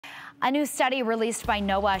A new study released by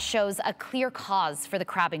NOAA shows a clear cause for the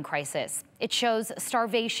crabbing crisis. It shows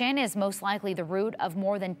starvation is most likely the root of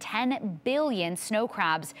more than 10 billion snow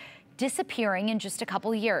crabs disappearing in just a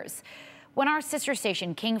couple years. When our sister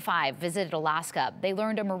station King 5 visited Alaska, they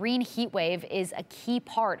learned a marine heat wave is a key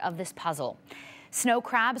part of this puzzle. Snow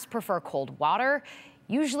crabs prefer cold water,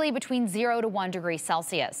 usually between 0 to 1 degree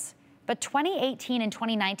Celsius. But 2018 and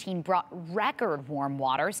 2019 brought record warm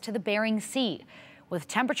waters to the Bering Sea, with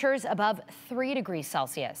temperatures above 3 degrees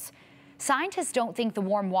Celsius. Scientists don't think the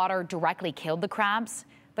warm water directly killed the crabs,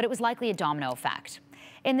 but it was likely a domino effect.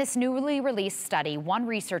 In this newly released study, one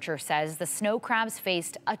researcher says the snow crabs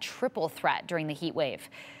faced a triple threat during the heat wave.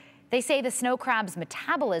 They say the snow crabs'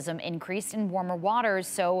 metabolism increased in warmer waters,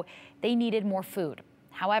 so they needed more food.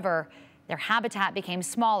 However, their habitat became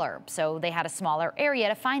smaller, so they had a smaller area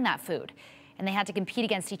to find that food, and they had to compete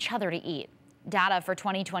against each other to eat. Data for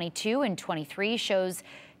 2022 and 23 shows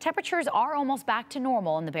temperatures are almost back to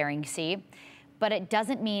normal in the Bering Sea, but it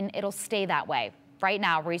doesn't mean it'll stay that way. Right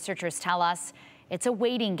now, researchers tell us it's a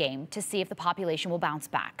waiting game to see if the population will bounce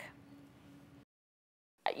back.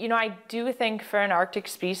 You know, I do think for an Arctic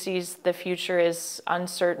species, the future is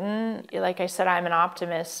uncertain. Like I said, I'm an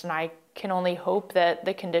optimist, and I can only hope that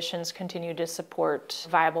the conditions continue to support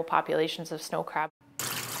viable populations of snow crab.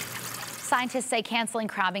 Scientists say canceling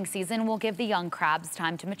crabbing season will give the young crabs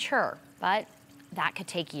time to mature, but that could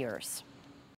take years.